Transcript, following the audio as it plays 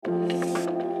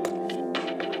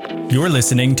You're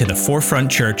listening to the Forefront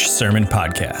Church Sermon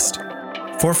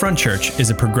Podcast. Forefront Church is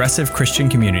a progressive Christian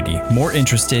community more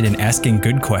interested in asking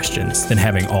good questions than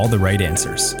having all the right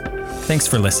answers. Thanks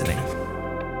for listening.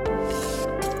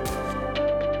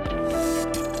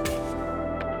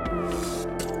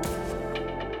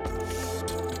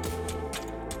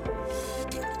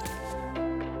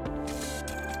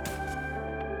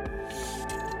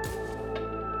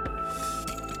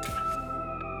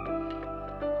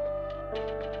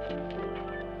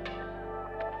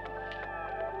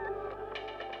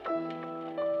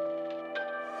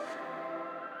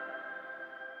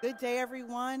 Good day,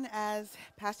 everyone. As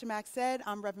Pastor Max said,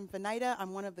 I'm Reverend Venita.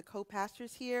 I'm one of the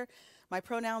co-pastors here. My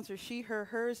pronouns are she, her,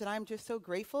 hers, and I'm just so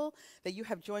grateful that you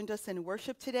have joined us in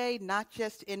worship today, not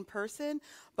just in person,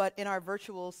 but in our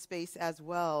virtual space as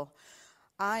well.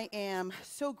 I am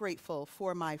so grateful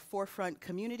for my Forefront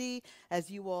community, as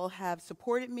you all have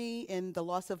supported me in the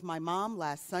loss of my mom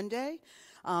last Sunday.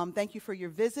 Thank you for your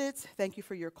visits. Thank you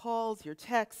for your calls, your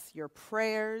texts, your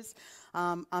prayers.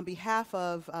 On behalf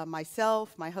of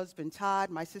myself, my husband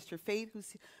Todd, my sister Faith,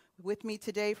 who's with me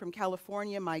today from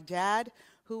California, my dad,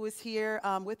 who is here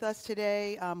with us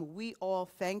today, we all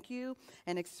thank you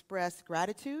and express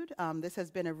gratitude. This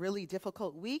has been a really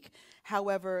difficult week.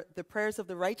 However, the prayers of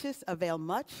the righteous avail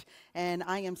much, and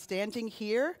I am standing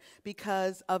here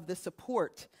because of the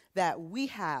support that we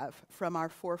have from our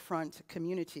Forefront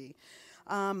community.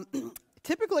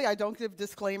 Typically, I don't give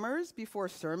disclaimers before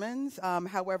sermons.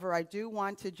 However, I do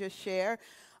want to just share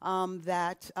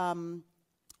that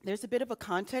there's a bit of a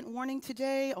content warning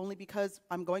today, only because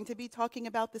I'm going to be talking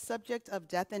about the subject of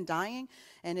death and dying.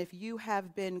 And if you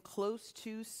have been close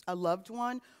to a loved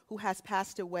one who has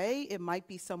passed away, it might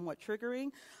be somewhat triggering.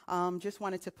 Just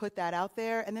wanted to put that out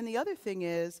there. And then the other thing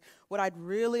is, what I'd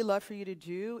really love for you to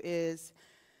do is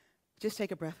just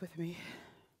take a breath with me.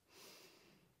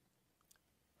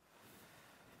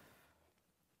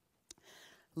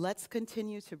 Let's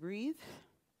continue to breathe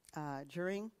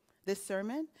during this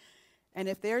sermon. And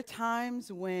if there are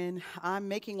times when I'm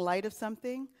making light of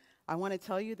something, I want to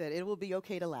tell you that it will be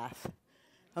okay to laugh.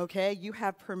 Okay? You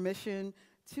have permission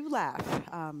to laugh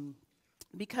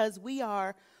because we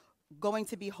are going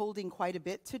to be holding quite a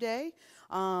bit today.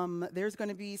 There's going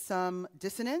to be some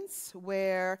dissonance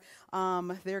where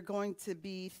there are going to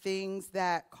be things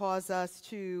that cause us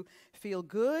to feel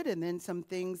good and then some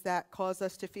things that cause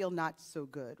us to feel not so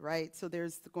good, right? So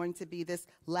there's going to be this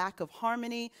lack of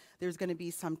harmony. There's going to be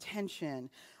some tension,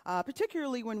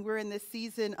 particularly when we're in this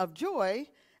season of joy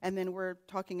and then we're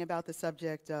talking about the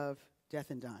subject of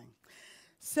death and dying.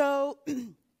 So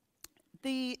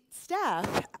the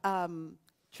staff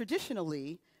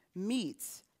traditionally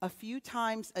meets a few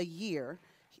times a year,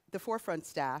 the Forefront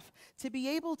staff, to be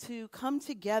able to come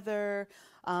together.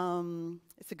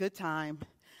 It's a good time.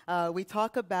 We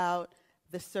talk about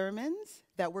the sermons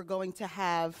that we're going to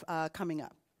have coming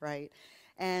up, right?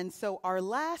 And so our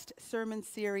last sermon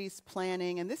series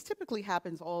planning, and this typically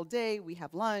happens all day, we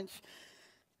have lunch.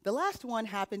 The last one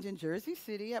happened in Jersey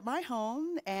City at my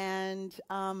home, and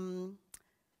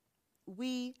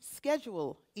we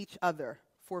schedule each other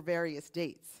for various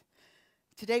dates.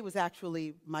 Today was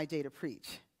actually my day to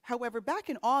preach. However, back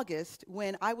in August,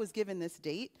 when I was given this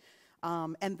date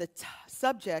and the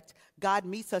subject, God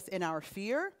meets us in our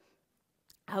fear,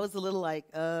 I was a little like,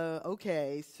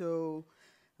 okay, so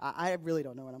I really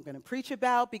don't know what I'm going to preach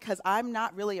about because I'm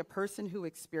not really a person who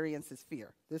experiences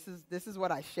fear. This is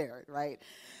what I shared, right?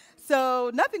 So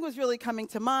nothing was really coming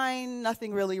to mind.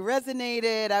 Nothing really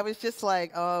resonated. I was just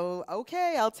like, oh,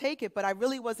 okay, I'll take it. But I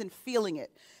really wasn't feeling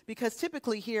it because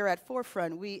typically here at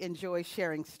Forefront, we enjoy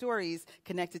sharing stories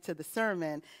connected to the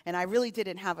sermon. And I really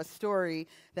didn't have a story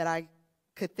that I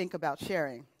could think about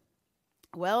sharing.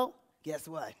 Well, guess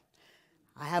what?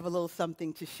 I have a little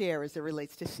something to share as it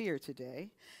relates to fear today.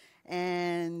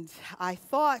 And I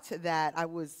thought that I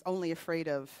was only afraid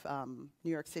of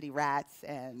New York City rats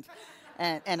and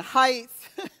heights.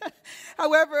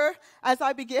 However, as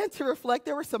I began to reflect,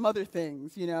 there were some other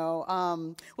things,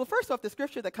 Well, first off, the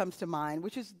scripture that comes to mind,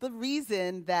 which is the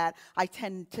reason that I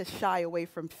tend to shy away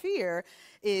from fear,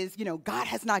 is, God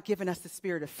has not given us the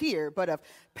spirit of fear, but of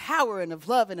power and of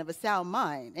love and of a sound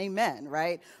mind. Amen,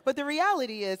 right? But the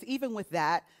reality is, even with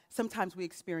that, sometimes we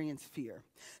experience fear.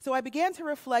 So I began to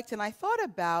reflect, and I thought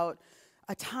about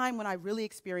a time when I really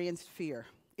experienced fear.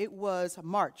 It was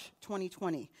March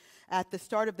 2020. At the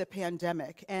start of the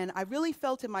pandemic, and I really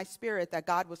felt in my spirit that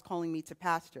God was calling me to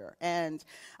pastor. And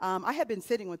I had been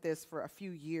sitting with this for a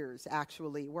few years,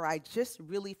 actually, where I just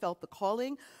really felt the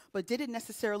calling, but didn't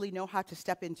necessarily know how to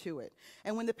step into it.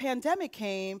 And when the pandemic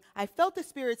came, I felt the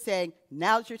Spirit saying,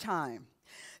 now's your time.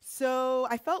 So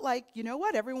I felt like, you know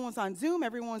what, everyone's on Zoom,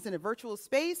 everyone's in a virtual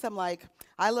space. I'm like,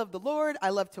 I love the Lord, I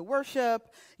love to worship,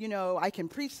 I can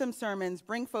preach some sermons,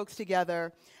 bring folks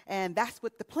together, and that's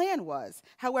what the plan was.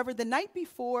 However, the night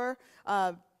before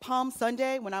Palm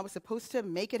Sunday, when I was supposed to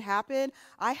make it happen,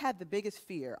 I had the biggest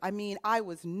fear. I mean, I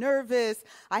was nervous.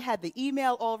 I had the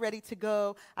email all ready to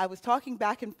go. I was talking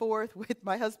back and forth with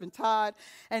my husband, Todd,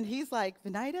 and he's like,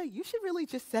 Venida, you should really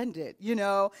just send it,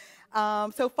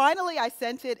 So finally, I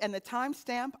sent it, and the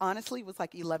timestamp, honestly, was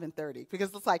like 11:30,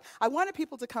 because it's like, I wanted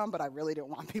people to come, but I really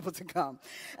didn't want people to come.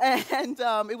 And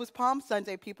it was Palm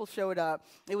Sunday. People showed up.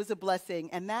 It was a blessing,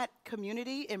 and that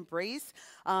community embrace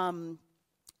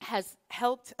has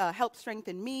helped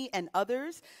strengthen me and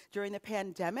others during the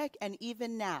pandemic, and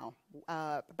even now,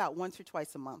 about once or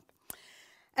twice a month.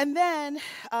 And then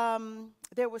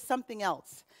there was something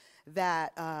else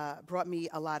that brought me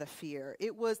a lot of fear.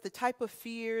 It was the type of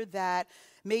fear that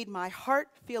made my heart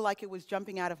feel like it was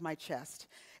jumping out of my chest.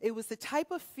 It was the type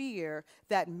of fear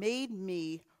that made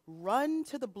me run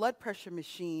to the blood pressure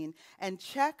machine and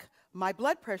check my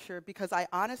blood pressure, because I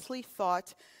honestly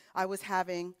thought I was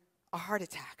having a heart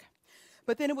attack.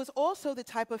 But then it was also the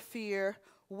type of fear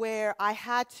where I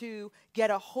had to get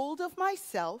a hold of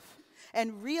myself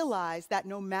and realize that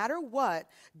no matter what,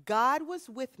 God was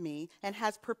with me and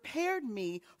has prepared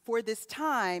me for this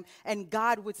time, and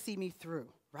God would see me through,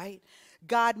 right?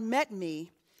 God met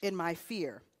me in my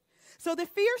fear. So the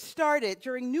fear started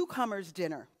during newcomers'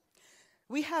 dinner.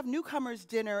 We have newcomers'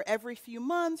 dinner every few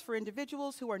months for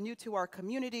individuals who are new to our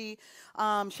community.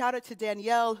 Shout out to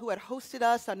Danielle, who had hosted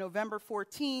us on November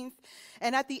 14th.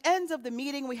 And at the end of the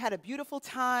meeting, we had a beautiful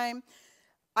time.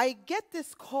 I get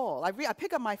this call. I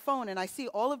pick up my phone, and I see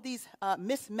all of these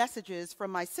missed messages from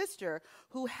my sister,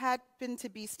 who happened to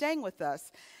be staying with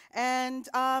us. And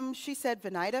she said,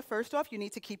 Venida, first off, you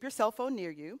need to keep your cell phone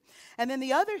near you. And then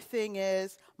the other thing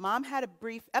is, Mom had a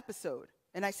brief episode.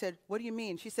 And I said, what do you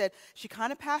mean? She said, she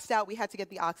kind of passed out. We had to get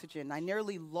the oxygen. I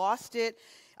nearly lost it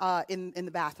in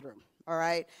the bathroom, all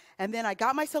right? And then I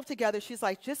got myself together. She's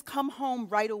like, just come home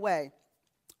right away.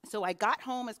 So I got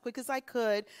home as quick as I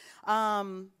could.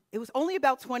 It was only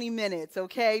about 20 minutes,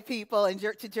 okay, people,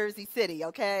 to Jersey City,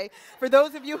 okay? For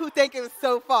those of you who think it was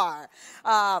so far.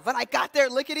 But I got there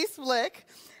lickety-split.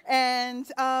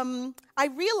 And I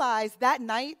realized that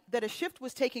night that a shift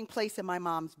was taking place in my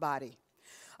mom's body.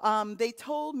 They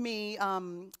told me,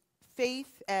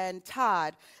 Faith and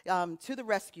Todd, to the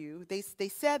rescue, they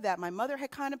said that my mother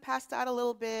had kind of passed out a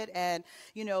little bit, and,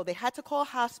 they had to call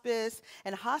hospice,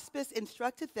 and hospice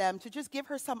instructed them to just give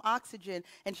her some oxygen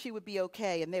and she would be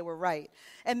okay, and they were right.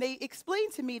 And they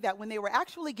explained to me that when they were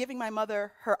actually giving my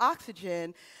mother her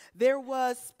oxygen, there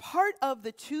was part of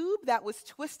the tube that was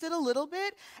twisted a little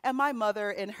bit, and my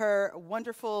mother, in her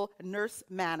wonderful nurse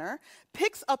manner,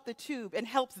 picks up the tube and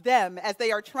helps them as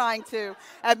they are trying to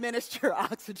administer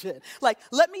oxygen. Like,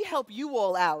 let me help you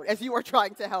all out as you are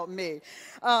trying to help me.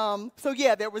 So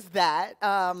yeah, there was that.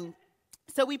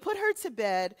 So we put her to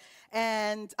bed,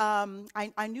 and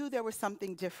I knew there was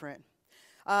something different.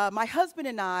 My husband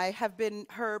and I have been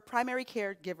her primary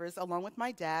caregivers, along with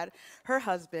my dad, her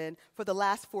husband, for the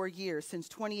last 4 years, since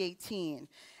 2018.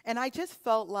 And I just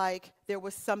felt like there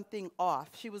was something off.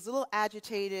 She was a little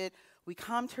agitated. We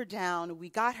calmed her down. We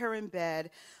got her in bed.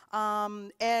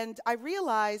 And I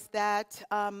realized that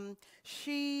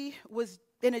she was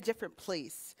in a different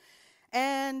place.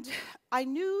 And I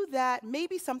knew that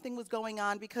maybe something was going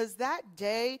on, because that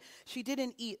day she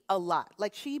didn't eat a lot.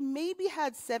 Like, she maybe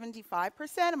had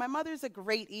 75%, and my mother's a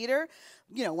great eater,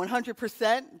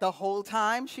 100% the whole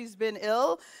time she's been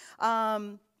ill.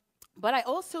 But I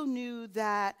also knew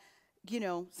that,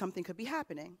 something could be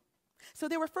happening. So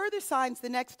there were further signs the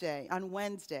next day, on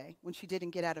Wednesday, when she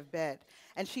didn't get out of bed,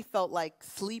 and she felt like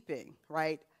sleeping,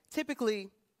 right? Typically,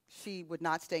 she would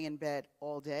not stay in bed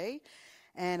all day.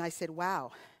 And I said,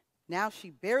 wow, now she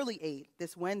barely ate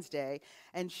this Wednesday,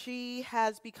 and she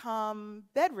has become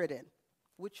bedridden,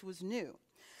 which was new.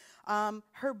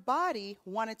 Her body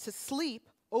wanted to sleep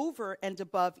over and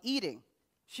above eating.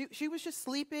 She was just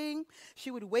sleeping.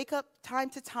 She would wake up time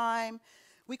to time.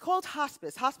 We called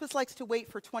hospice. Hospice likes to wait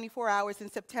for 24 hours.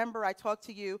 In September, I talked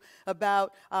to you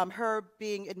about her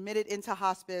being admitted into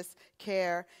hospice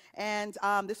care, and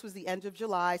this was the end of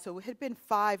July, so it had been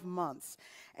 5 months.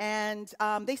 And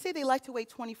they say they like to wait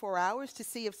 24 hours to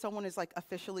see if someone is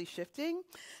officially shifting.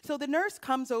 So the nurse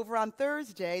comes over on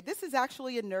Thursday. This is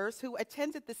actually a nurse who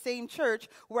attended the same church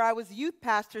where I was youth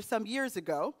pastor some years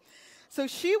ago. So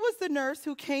she was the nurse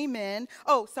who came in.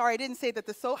 Oh, sorry, I didn't say that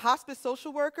the hospice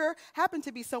social worker happened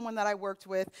to be someone that I worked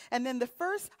with. And then the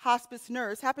first hospice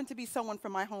nurse happened to be someone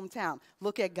from my hometown.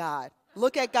 Look at God.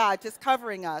 Look at God just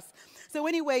covering us. So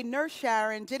anyway, Nurse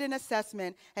Sharon did an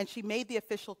assessment, and she made the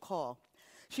official call.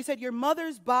 She said, your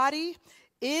mother's body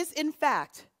is, in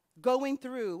fact, going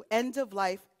through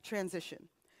end-of-life transition.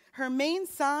 Her main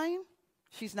sign,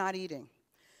 she's not eating.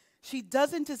 She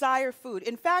doesn't desire food.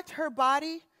 In fact, her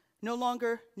body no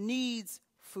longer needs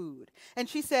food. And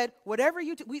she said, whatever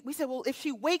you do, we said, well, if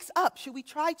she wakes up, should we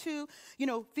try to,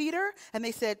 feed her? And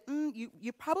they said,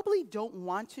 you probably don't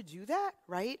want to do that,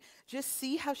 right? Just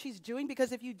see how she's doing,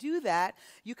 because if you do that,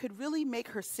 you could really make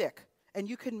her sick, and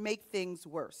you can make things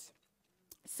worse.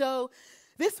 So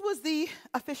this was the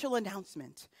official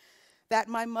announcement that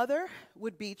my mother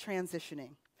would be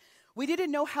transitioning. We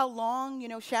didn't know how long.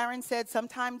 Sharon said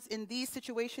sometimes in these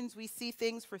situations we see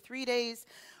things for 3 days,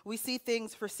 we see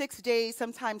things for 6 days,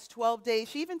 sometimes 12 days.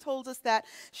 She even told us that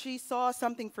she saw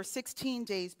something for 16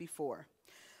 days before.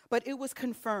 But it was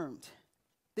confirmed.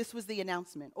 This was the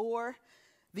announcement, or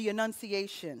the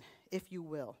annunciation, if you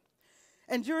will.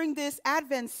 And during this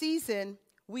Advent season,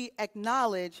 we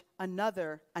acknowledge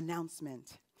another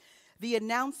announcement. The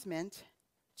announcement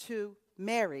to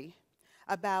Mary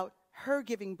about her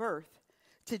giving birth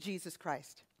to Jesus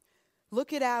Christ.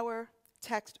 Look at our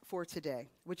text for today,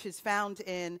 which is found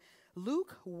in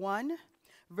Luke 1,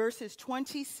 verses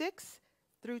 26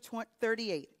 through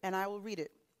 38, and I will read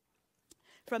it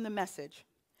from the Message.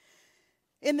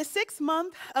 In the 6th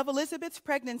month of Elizabeth's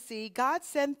pregnancy, God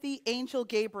sent the angel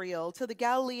Gabriel to the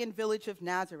Galilean village of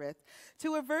Nazareth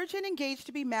to a virgin engaged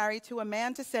to be married to a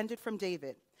man descended from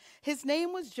David. His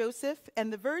name was Joseph,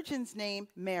 and the virgin's name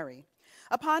Mary.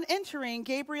 Upon entering,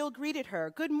 Gabriel greeted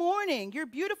her. Good morning, you're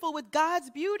beautiful with God's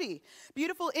beauty,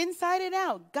 beautiful inside and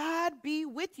out. God be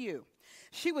with you.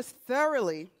 She was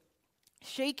thoroughly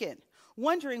shaken,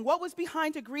 wondering what was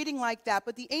behind a greeting like that.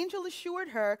 But the angel assured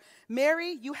her,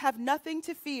 Mary, you have nothing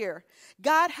to fear.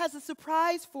 God has a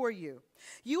surprise for you.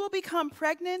 You will become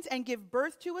pregnant and give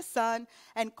birth to a son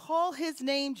and call his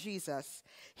name Jesus.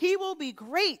 He will be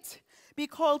great, be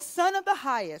called Son of the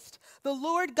Highest. The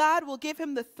Lord God will give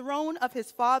him the throne of his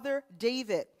father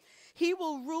David. He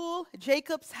will rule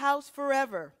Jacob's house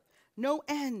forever. No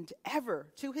end ever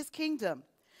to his kingdom.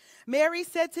 Mary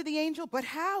said to the angel, but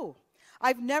how?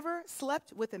 I've never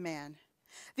slept with a man.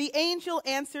 The angel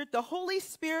answered, the Holy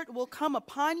Spirit will come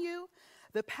upon you.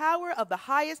 The power of the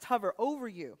highest hover over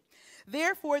you.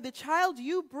 Therefore, the child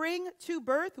you bring to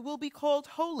birth will be called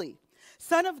Holy,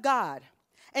 Son of God.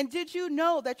 And did you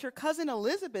know that your cousin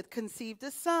Elizabeth conceived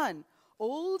a son,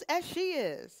 old as she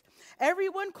is?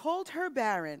 Everyone called her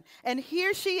barren, and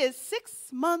here she is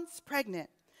 6 months pregnant.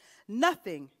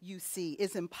 Nothing, you see,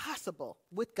 is impossible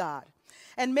with God.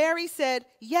 And Mary said,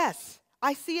 yes,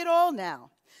 I see it all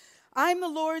now. I'm the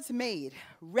Lord's maid,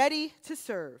 ready to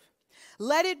serve.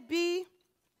 Let it be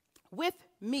with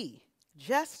me,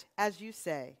 just as you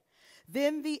say.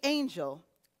 Then the angel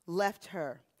left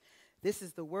her. This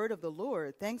is the word of the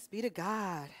Lord. Thanks be to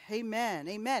God. Amen.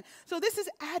 Amen. So this is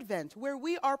Advent, where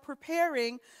we are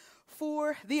preparing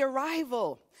for the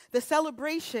arrival, the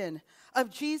celebration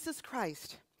of Jesus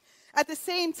Christ. At the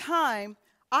same time,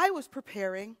 I was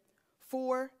preparing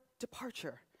for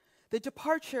departure, the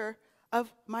departure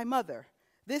of my mother,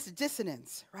 this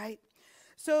dissonance, right?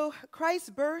 So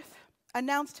Christ's birth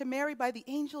announced to Mary by the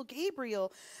angel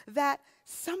Gabriel that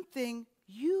something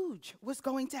huge was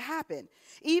going to happen.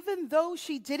 Even though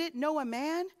she didn't know a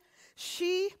man,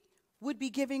 she would be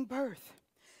giving birth.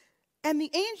 And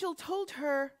the angel told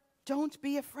her, don't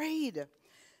be afraid.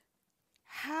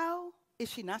 How is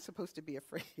she not supposed to be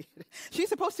afraid? She's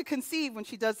supposed to conceive when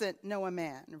she doesn't know a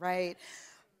man, right?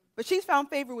 But she's found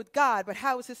favor with God, but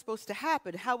how is this supposed to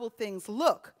happen? How will things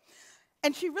look?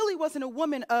 And she really wasn't a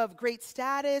woman of great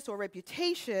status or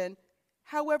reputation.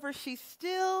 However, she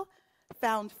still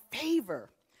found favor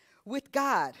with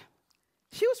God.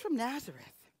 She was from Nazareth.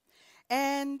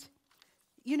 And,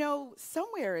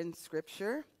 somewhere in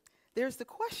Scripture, there's the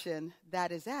question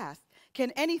that is asked,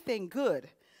 can anything good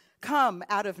come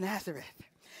out of Nazareth?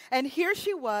 And here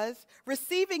she was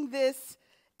receiving this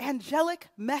angelic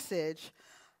message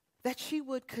that she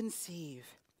would conceive.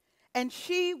 And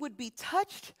she would be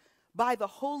touched by the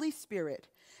Holy Spirit.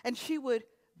 And she would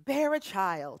bear a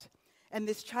child. And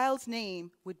this child's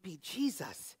name would be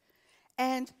Jesus.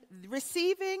 And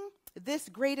receiving this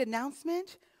great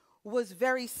announcement was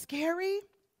very scary.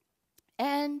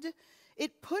 And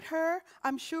it put her,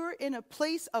 I'm sure, in a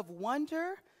place of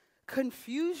wonder,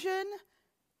 confusion,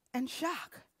 and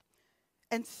shock.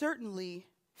 And certainly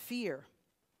fear.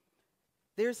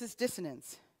 There's this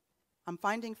dissonance. I'm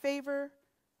finding favor,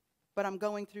 but I'm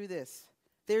going through this.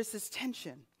 There's this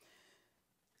tension.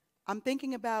 I'm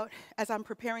thinking about, as I'm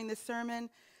preparing this sermon,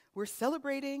 we're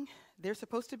celebrating. There's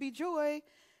supposed to be joy.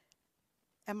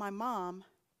 And my mom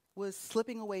was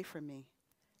slipping away from me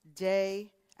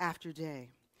day after day.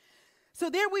 So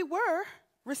there we were,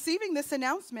 receiving this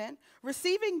announcement,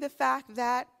 receiving the fact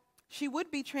that she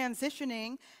would be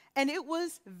transitioning, and it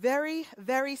was very,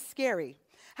 very scary.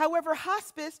 However,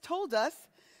 hospice told us,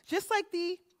 just like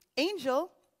the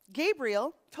angel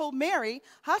Gabriel told Mary,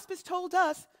 hospice told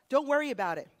us, don't worry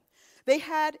about it. They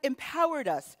had empowered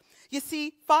us. You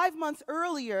see, 5 months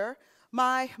earlier,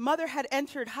 my mother had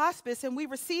entered hospice, and we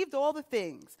received all the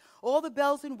things, all the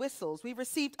bells and whistles. We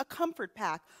received a comfort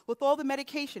pack with all the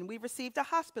medication. We received a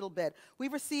hospital bed. We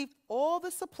received all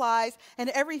the supplies and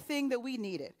everything that we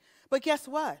needed. But guess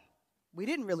what? We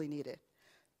didn't really need it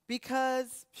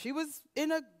because she was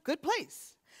in a good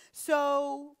place.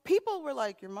 So people were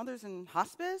like, your mother's in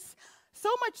hospice? So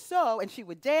much so, and she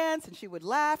would dance, and she would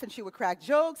laugh, and she would crack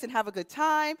jokes and have a good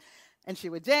time. And she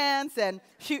would dance, and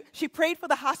she prayed for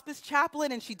the hospice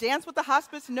chaplain, and she danced with the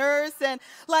hospice nurse, and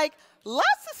like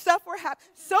lots of stuff were happening.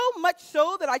 So much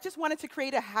so that I just wanted to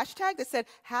create a hashtag that said,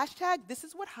 hashtag, this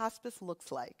is what hospice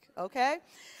looks like, okay?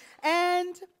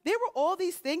 And there were all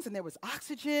these things, and there was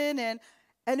oxygen, and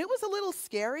it was a little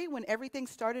scary when everything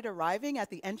started arriving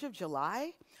at the end of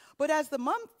July. But as the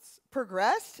months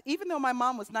progressed, even though my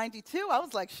mom was 92, I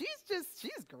was like, she's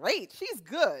great, she's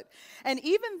good. And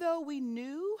even though we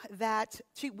knew that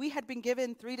we had been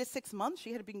given 3 to 6 months,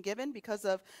 she had been given because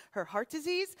of her heart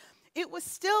disease, it was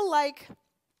still like,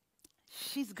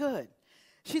 she's good.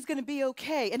 She's going to be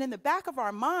okay. And in the back of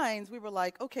our minds, we were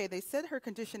like, okay, they said her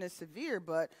condition is severe,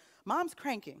 but mom's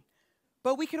cranking.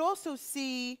 But we could also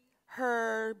see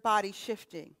her body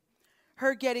shifting,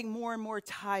 her getting more and more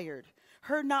tired,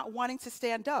 her not wanting to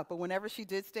stand up, but whenever she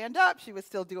did stand up, she would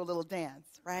still do a little dance,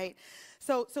 right?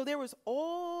 So there was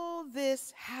all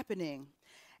this happening,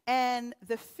 and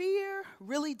the fear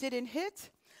really didn't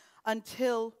hit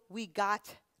until we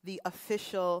got the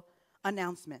official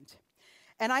announcement.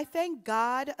 And I thank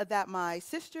God that my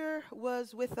sister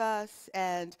was with us,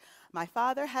 and my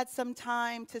father had some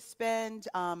time to spend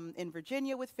in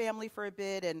Virginia with family for a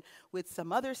bit and with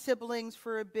some other siblings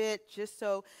for a bit, just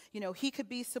so, he could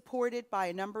be supported by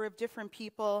a number of different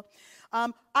people.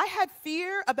 I had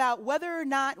fear about whether or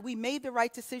not we made the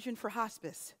right decision for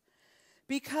hospice,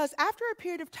 because after a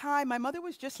period of time, my mother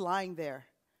was just lying there.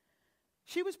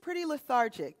 She was pretty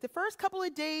lethargic. The first couple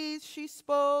of days she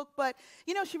spoke, but,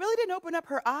 she really didn't open up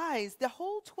her eyes the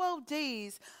whole 12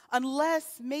 days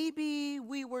unless maybe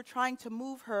we were trying to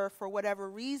move her for whatever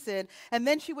reason. And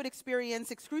then she would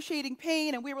experience excruciating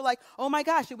pain, and we were like, oh my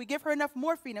gosh, did we give her enough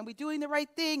morphine? Are we doing the right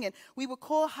thing? And we would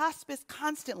call hospice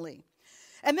constantly.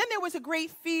 And then there was a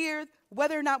great fear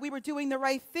whether or not we were doing the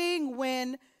right thing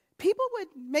when people would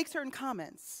make certain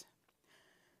comments.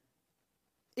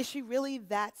 Is she really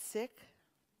that sick?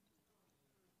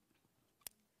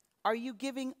 Are you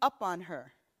giving up on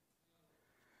her?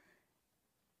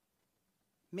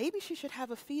 Maybe she should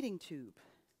have a feeding tube.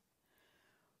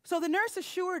 So the nurse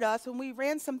assured us when we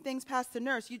ran some things past the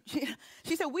nurse,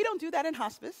 she said, we don't do that in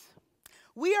hospice.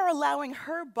 We are allowing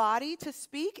her body to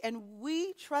speak, and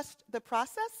we trust the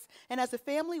process. And as a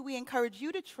family, we encourage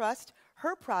you to trust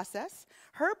her process.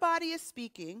 Her body is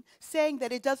speaking, saying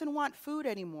that it doesn't want food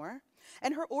anymore,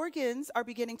 and her organs are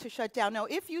beginning to shut down. Now,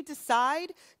 if you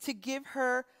decide to give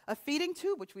her a feeding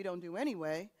tube, which we don't do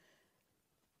anyway,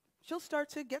 she'll start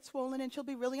to get swollen, and she'll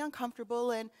be really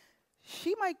uncomfortable, and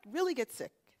she might really get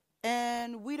sick,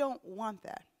 and we don't want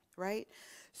that, right?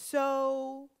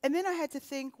 So, and then I had to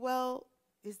think, well,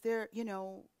 is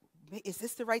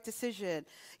this the right decision?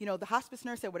 The hospice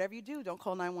nurse said, whatever you do, don't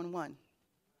call 911.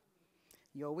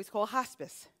 You always call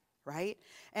hospice, right?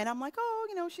 And I'm like,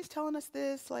 she's telling us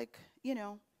this,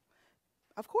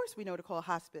 of course we know to call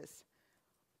hospice.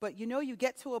 But you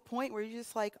get to a point where you're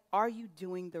just like, are you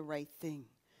doing the right thing?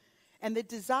 And the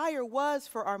desire was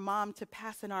for our mom to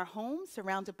pass in our home,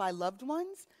 surrounded by loved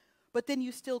ones, but then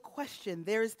you still question.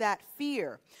 There's that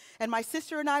fear. And my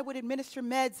sister and I would administer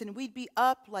meds, and we'd be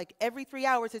up like every 3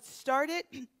 hours. It started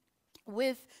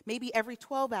with maybe every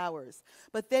 12 hours,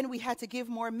 but then we had to give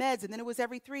more meds, and then it was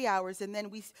every 3 hours, and then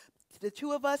the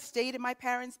two of us stayed in my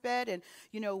parents' bed, and,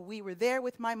 we were there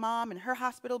with my mom in her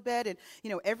hospital bed, and,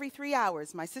 every 3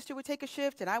 hours, my sister would take a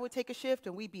shift, and I would take a shift,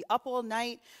 and we'd be up all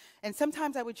night, and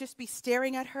sometimes I would just be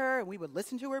staring at her, and we would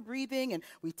listen to her breathing, and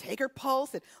we'd take her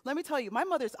pulse, and let me tell you, my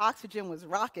mother's oxygen was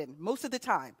rocking most of the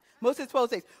time, most of the 12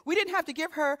 days. We didn't have to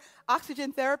give her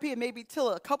oxygen therapy, and maybe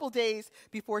till a couple days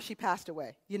before she passed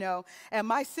away, And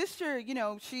my sister,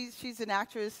 she's an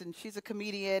actress, and she's a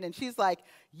comedian, and she's like,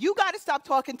 you got to stop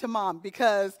talking to Mom. Mom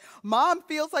because Mom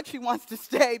feels like she wants to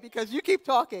stay because you keep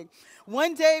talking.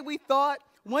 One day we thought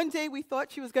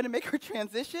she was going to make her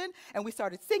transition, and we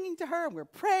started singing to her, and we were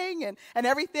praying and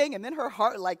everything, and then her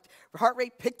heart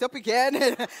rate picked up again,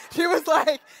 and she was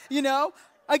like,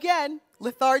 again,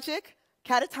 lethargic,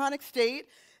 catatonic state,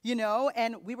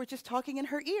 and we were just talking in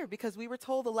her ear because we were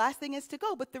told the last thing is to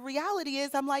go. But the reality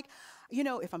is, I'm like,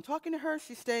 if I'm talking to her,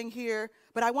 she's staying here,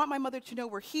 but I want my mother to know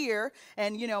we're here.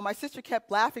 And, my sister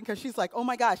kept laughing because she's like, oh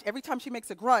my gosh, every time she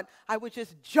makes a grunt, I would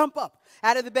just jump up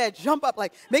out of the bed,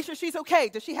 like, make sure she's okay.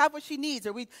 Does she have what she needs?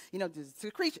 Or does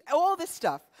secretion, all this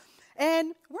stuff.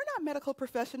 And we're not medical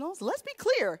professionals. Let's be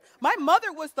clear. My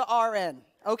mother was the RN,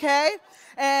 okay?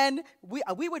 And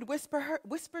we would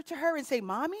whisper to her and say,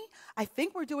 Mommy, I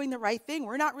think we're doing the right thing.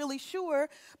 We're not really sure,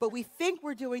 but we think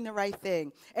we're doing the right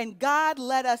thing. And God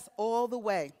led us all the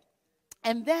way.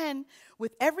 And then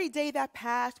with every day that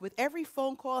passed, with every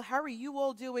phone call, how are you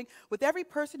all doing? With every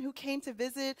person who came to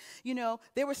visit,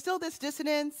 there was still this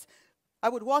dissonance. I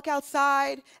would walk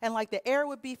outside and the air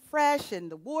would be fresh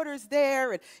and the water's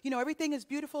there and, everything is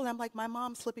beautiful. And I'm like, my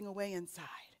mom's slipping away inside,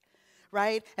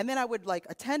 right? And then I would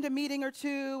attend a meeting or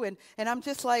two and I'm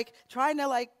just trying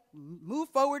to move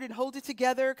forward and hold it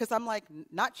together because I'm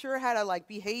not sure how to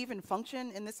behave and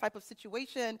function in this type of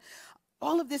situation.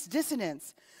 All of this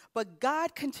dissonance. But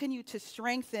God continued to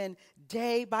strengthen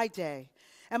day by day.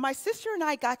 And my sister and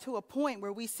I got to a point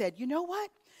where we said, you know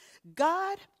what?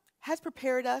 God has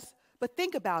prepared us. But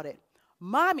think about it.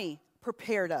 Mommy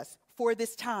prepared us for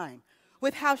this time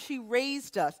with how she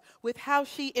raised us, with how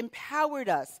she empowered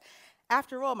us.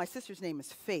 After all, my sister's name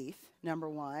is Faith, number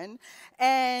one.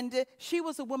 And she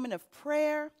was a woman of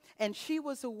prayer, and she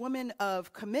was a woman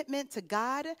of commitment to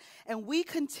God. And we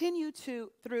continue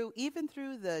even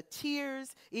through the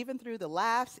tears, even through the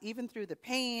laughs, even through the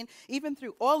pain, even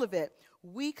through all of it,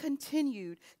 we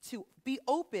continued to be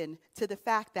open to the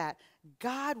fact that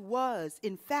God was,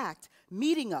 in fact,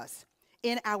 meeting us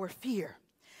in our fear.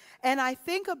 And I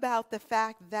think about the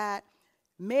fact that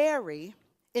Mary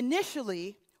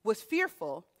initially was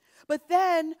fearful, but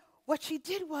then what she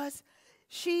did was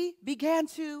she began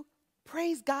to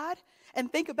praise God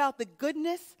and think about the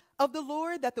goodness of the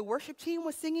Lord that the worship team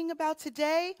was singing about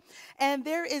today. And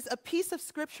there is a piece of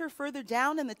scripture further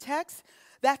down in the text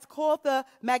that's called the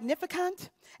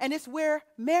Magnificat, and it's where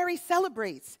Mary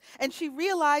celebrates, and she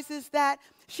realizes that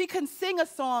she can sing a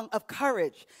song of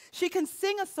courage. She can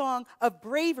sing a song of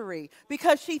bravery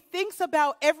because she thinks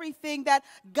about everything that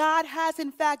God has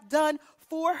in fact done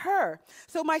for her.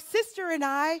 So my sister and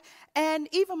I, and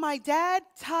even my dad,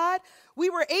 Todd, we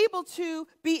were able to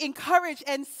be encouraged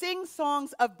and sing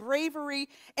songs of bravery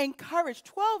and courage.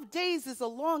 12 days is a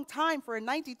long time for a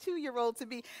 92-year-old to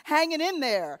be hanging in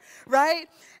there, right?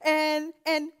 And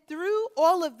through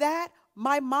all of that,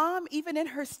 my mom, even in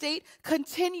her state,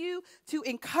 continued to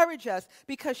encourage us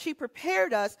because she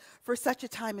prepared us for such a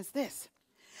time as this.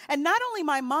 And not only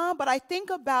my mom, but I think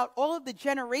about all of the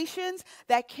generations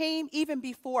that came even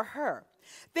before her.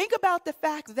 Think about the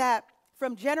fact that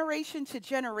from generation to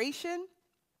generation,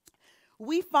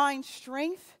 we find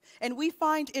strength and we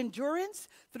find endurance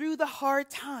through the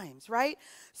hard times, right?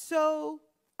 So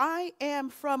I am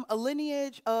from a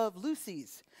lineage of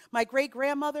Lucys. My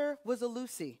great-grandmother was a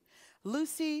Lucy.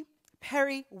 Lucy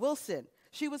Perry Wilson.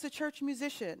 She was a church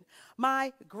musician.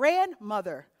 My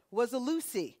grandmother was a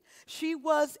Lucy. She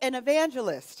was an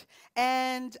evangelist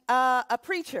and a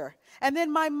preacher. And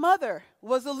then my mother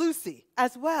was a Lucy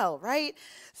as well, right?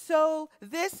 So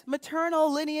this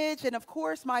maternal lineage, and of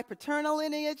course my paternal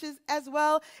lineage as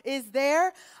well, is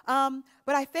there.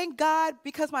 But I thank God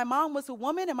because my mom was a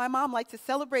woman and my mom liked to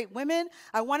celebrate women.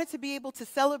 I wanted to be able to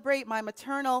celebrate my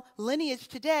maternal lineage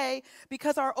today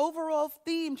because our overall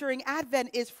theme during Advent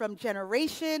is from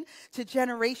generation to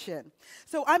generation.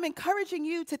 So I'm encouraging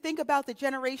you to think about the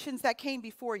generations that came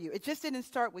before you. It just didn't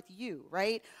start with you,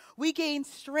 right? We gained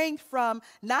strength from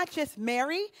not just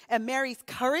Mary and Mary's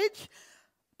courage,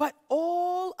 but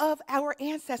all of our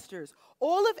ancestors.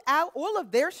 All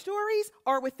of their stories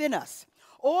are within us.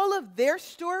 All of their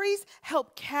stories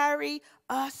help carry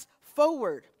us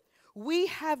forward. We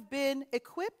have been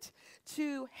equipped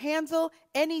to handle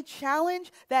any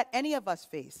challenge that any of us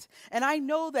face. And I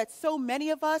know that so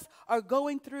many of us are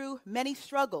going through many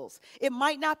struggles. It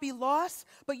might not be loss,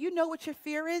 but you know what your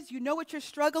fear is, you know what your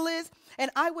struggle is, and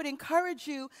I would encourage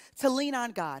you to lean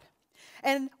on God.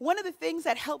 And one of the things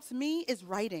that helps me is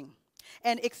writing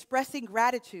and expressing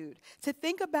gratitude, to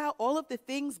think about all of the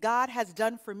things God has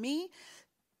done for me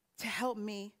to help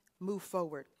me move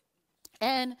forward.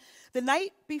 And the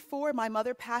night before my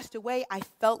mother passed away, I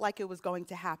felt like it was going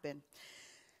to happen.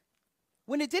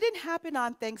 When it didn't happen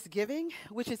on Thanksgiving,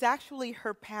 which is actually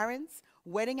her parents'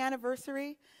 wedding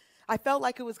anniversary, I felt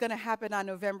like it was going to happen on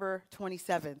November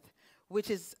 27th, which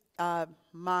is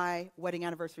my wedding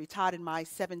anniversary, Todd and my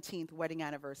 17th wedding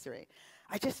anniversary.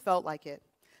 I just felt like it.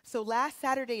 So last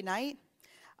Saturday night,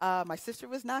 my sister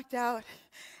was knocked out,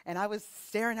 and I was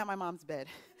staring at my mom's bed.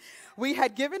 We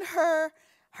had given her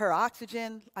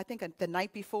oxygen, I think, the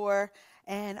night before,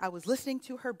 and I was listening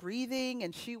to her breathing,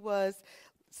 and she was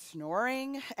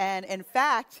snoring. And in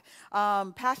fact,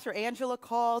 Pastor Angela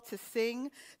called to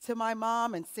sing to my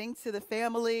mom and sing to the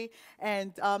family,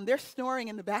 and they're snoring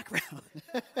in the background.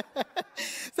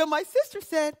 So my sister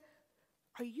said,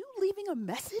 "Are you leaving a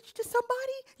message to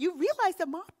somebody? You realize that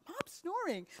mom's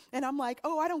snoring." And I'm like,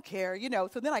 "Oh, I don't care, you know."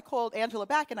 So then I called Angela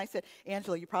back and I said,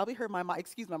 "Angela, you probably heard my mom,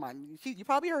 excuse my mom, you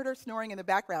probably heard her snoring in the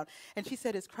background." And she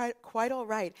said, "It's quite all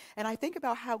right." And I think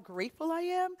about how grateful I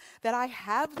am that I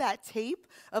have that tape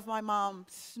of my mom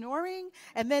snoring.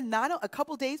 And then a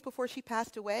couple days before she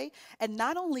passed away, and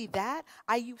not only that,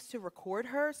 I used to record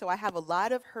her, so I have a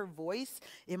lot of her voice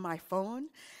in my phone.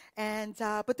 And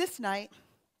but this night,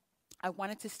 I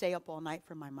wanted to stay up all night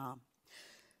for my mom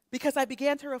because I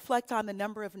began to reflect on the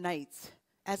number of nights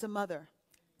as a mother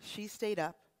she stayed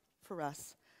up for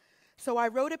us. So I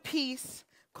wrote a piece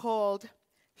called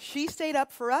 "She Stayed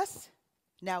Up for Us,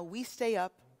 Now We Stay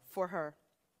Up for Her."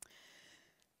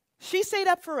 She stayed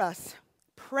up for us,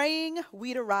 praying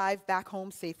we'd arrive back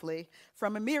home safely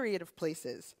from a myriad of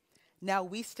places. Now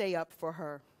we stay up for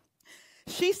her.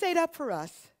 She stayed up for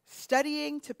us,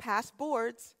 studying to pass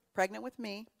boards, pregnant with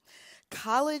me,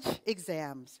 college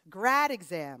exams, grad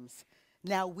exams.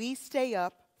 Now we stay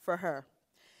up for her.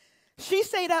 She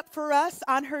stayed up for us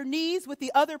on her knees with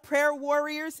the other prayer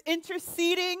warriors,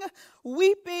 interceding,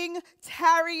 weeping,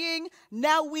 tarrying.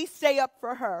 Now we stay up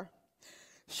for her.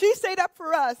 She stayed up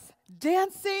for us,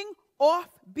 dancing off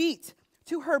beat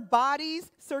to her body's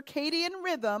circadian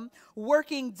rhythm,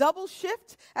 working double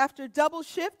shift after double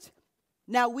shift.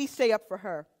 Now we stay up for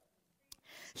her.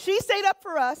 She stayed up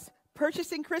for us,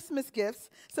 purchasing Christmas gifts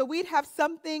so we'd have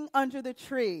something under the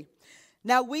tree.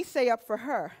 Now we stay up for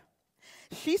her.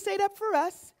 She stayed up for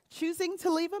us, choosing to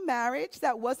leave a marriage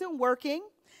that wasn't working.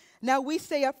 Now we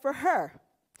stay up for her.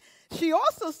 She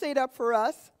also stayed up for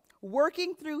us,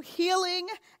 working through healing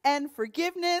and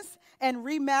forgiveness and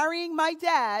remarrying my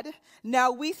dad.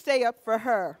 Now we stay up for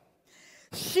her.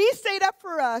 She stayed up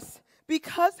for us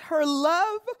because her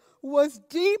love was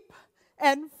deep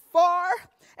and far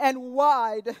and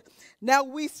wide. Now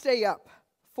we stay up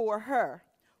for her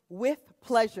with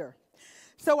pleasure.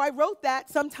 So I wrote that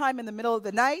sometime in the middle of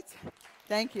the night.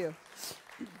 Thank you.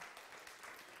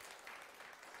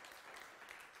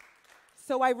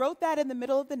 So I wrote that in the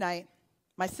middle of the night.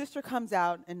 My sister comes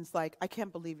out and is like, "I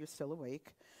can't believe you're still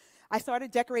awake." I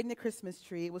started decorating the Christmas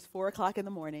tree. It was 4 o'clock in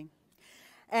the morning.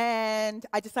 And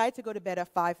I decided to go to bed at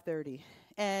 5:30.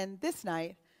 And this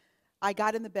night, I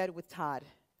got in the bed with Todd,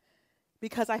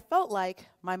 because I felt like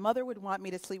my mother would want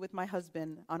me to sleep with my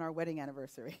husband on our wedding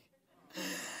anniversary.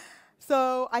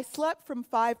 So I slept from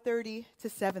 5:30 to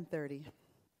 7:30.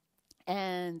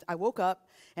 And I woke up,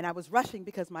 and I was rushing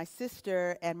because my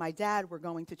sister and my dad were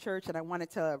going to church, and I wanted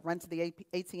to run to the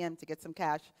ATM to get some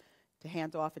cash to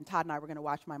hand off, and Todd and I were going to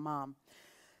watch my mom.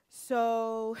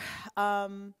 So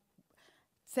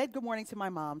said good morning to my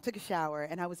mom, took a shower,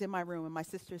 and I was in my room, and my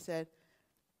sister said,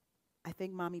 "I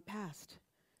think Mommy passed."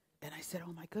 And I said,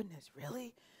 "Oh, my goodness,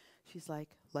 really?" She's like,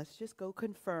 "Let's just go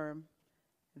confirm,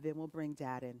 then we'll bring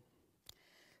Dad in."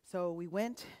 So we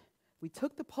went, we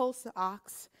took the pulse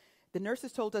ox. The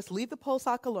nurses told us, leave the pulse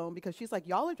ox alone, because she's like,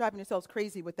 "Y'all are driving yourselves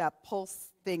crazy with that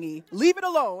pulse thingy. Leave it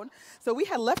alone." So we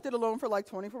had left it alone for like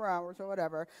 24 hours or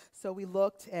whatever. So we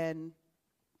looked, and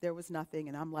there was nothing.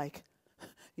 And I'm like,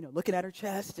 looking at her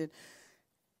chest. And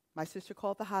my sister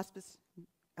called the hospice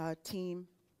team.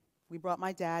 We brought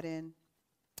my dad in.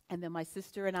 And then my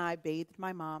sister and I bathed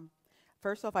my mom.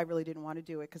 First off, I really didn't want to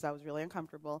do it because I was really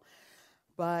uncomfortable.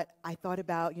 But I thought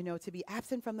about, to be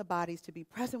absent from the bodies, to be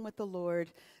present with the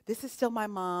Lord. This is still my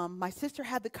mom. My sister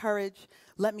had the courage.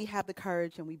 Let me have the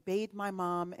courage. And we bathed my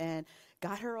mom and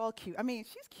got her all cute. I mean,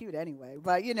 she's cute anyway.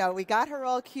 But, we got her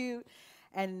all cute.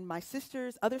 And my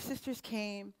other sisters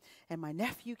came, and my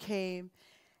nephew came.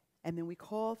 And then we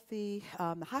called the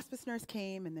hospice nurse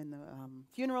came, and then the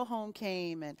funeral home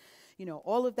came. And,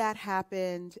 all of that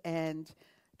happened. And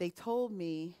they told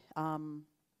me,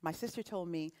 my sister told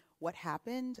me, what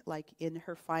happened, like in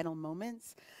her final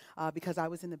moments, because I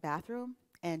was in the bathroom.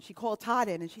 And she called Todd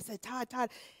in, and she said, Todd,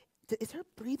 is her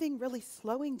breathing really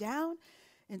slowing down?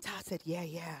 And Todd said,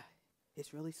 yeah,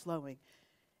 it's really slowing.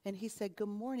 And he said, "Good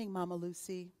morning, Mama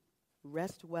Lucy.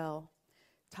 Rest well.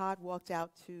 Todd walked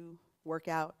out to work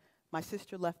out. My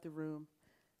sister left the room.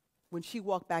 When she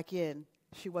walked back in,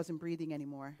 she wasn't breathing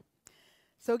anymore.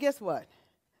 So guess what?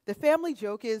 The family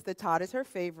joke is that Todd is her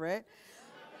favorite.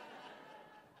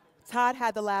 Todd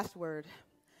had the last word.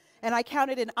 And I count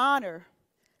it an honor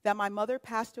that my mother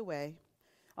passed away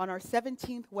on our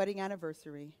 17th wedding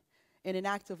anniversary in an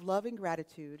act of love and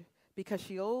gratitude, because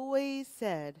she always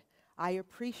said, I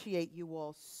appreciate you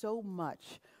all so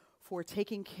much for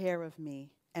taking care of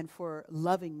me and for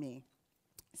loving me.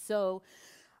 So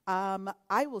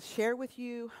I will share with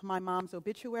you my mom's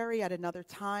obituary at another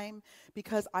time,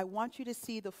 because I want you to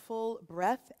see the full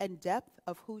breadth and depth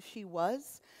of who she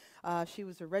was. She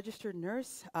was a registered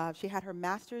nurse. She had her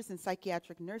master's in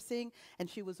psychiatric nursing, and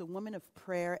she was a woman of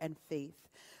prayer and faith.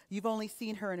 You've only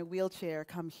seen her in a wheelchair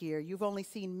come here. You've only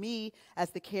seen me as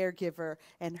the caregiver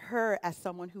and her as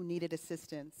someone who needed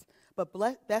assistance. But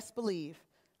best believe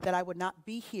that I would not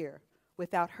be here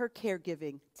without her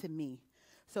caregiving to me.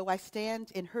 So I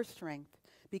stand in her strength,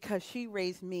 because she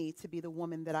raised me to be the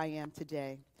woman that I am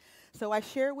today. So I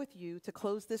share with you, to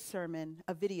close this sermon,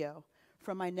 a video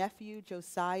from my nephew,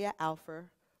 Josiah Alfer,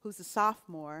 who's a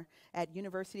sophomore at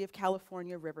University of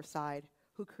California, Riverside,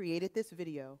 who created this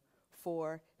video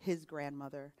for his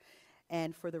grandmother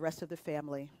and for the rest of the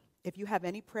family. If you have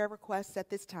any prayer requests at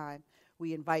this time,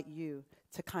 we invite you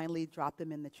to kindly drop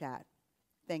them in the chat.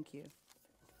 Thank you.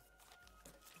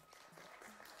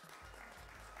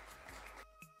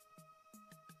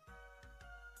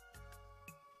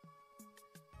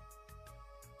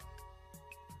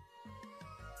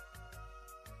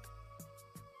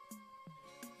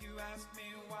 You ask me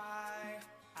why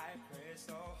I pray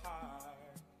so hard,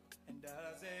 and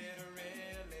does it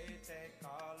really take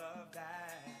all of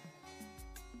that?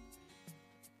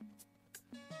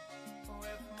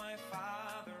 With my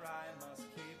Father I must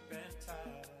keep in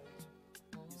touch.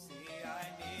 You see, I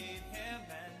need him,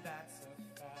 and that's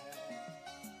a fact.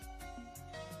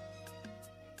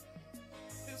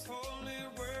 His holy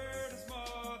word is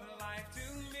more than life to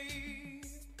me.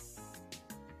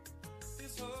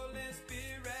 His Holy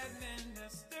Spirit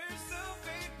ministers so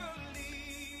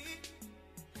faithfully.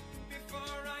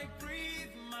 Before I pray,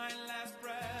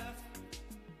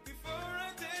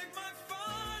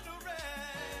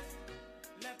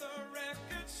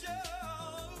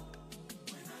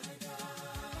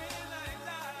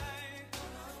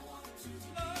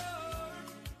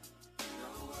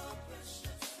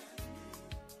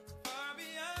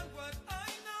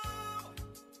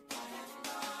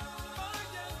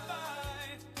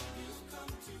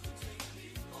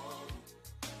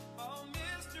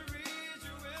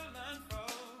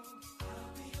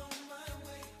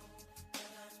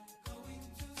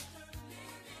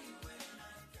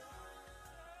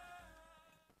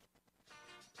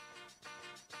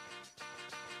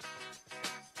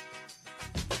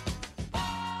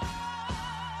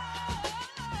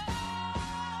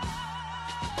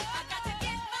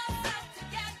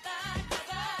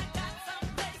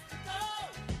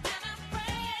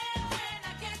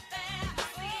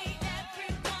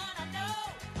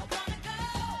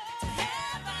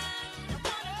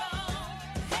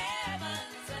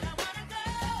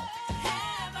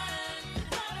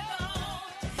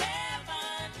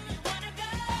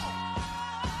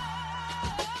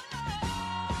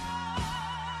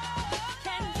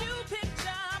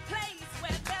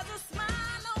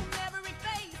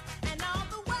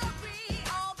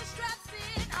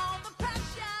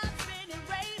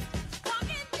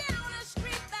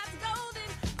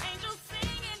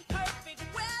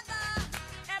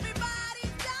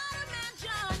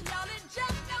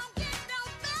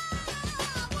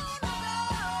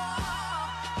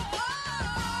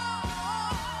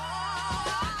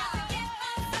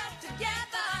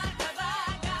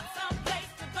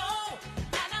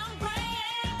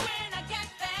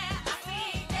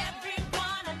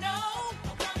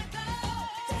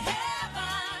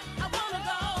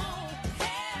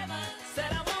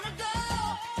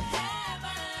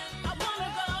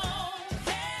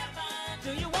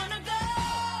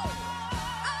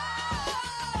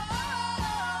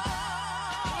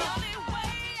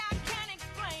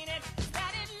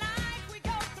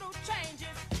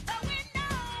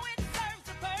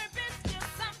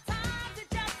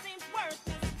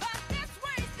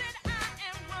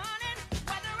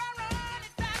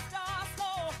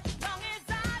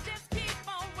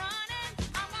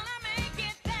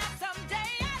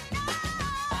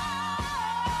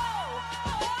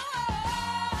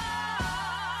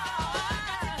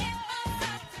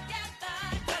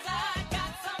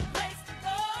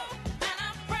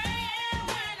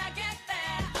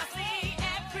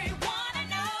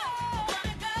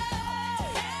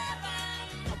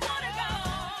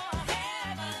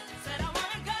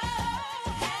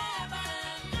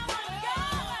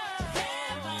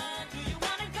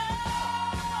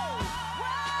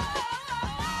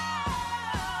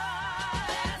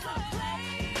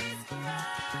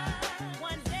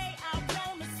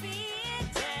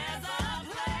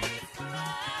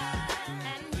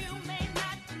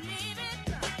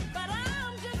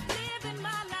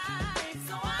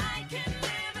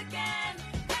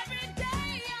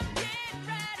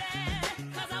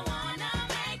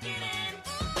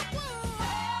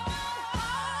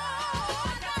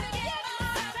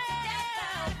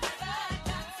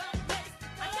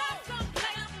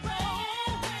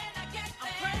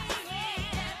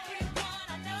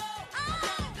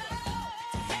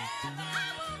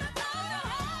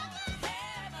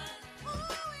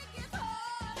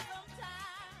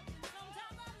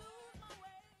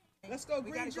 Let's go.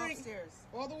 Green gotta go drink. upstairs.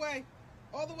 All the way.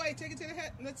 All the way. Take it to the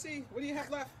head. Let's see. What do you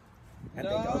have left? I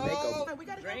think I'll make No. a We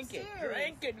gotta go drink it. upstairs.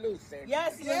 Drink it, Lucy.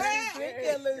 Yes, Lucy. Yeah. Drink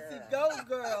it, Lucy. Go,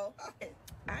 girl.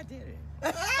 I did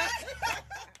it.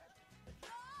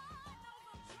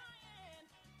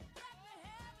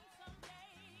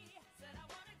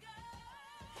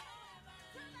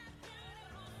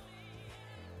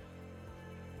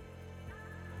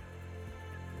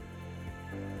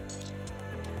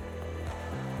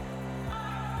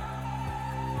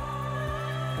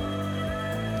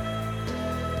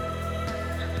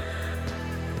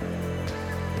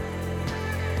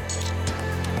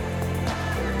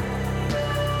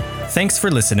 Thanks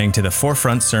for listening to the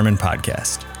Forefront Sermon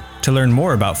Podcast. To learn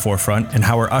more about Forefront and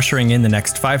how we're ushering in the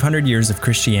next 500 years of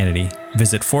Christianity,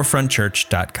 visit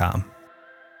forefrontchurch.com.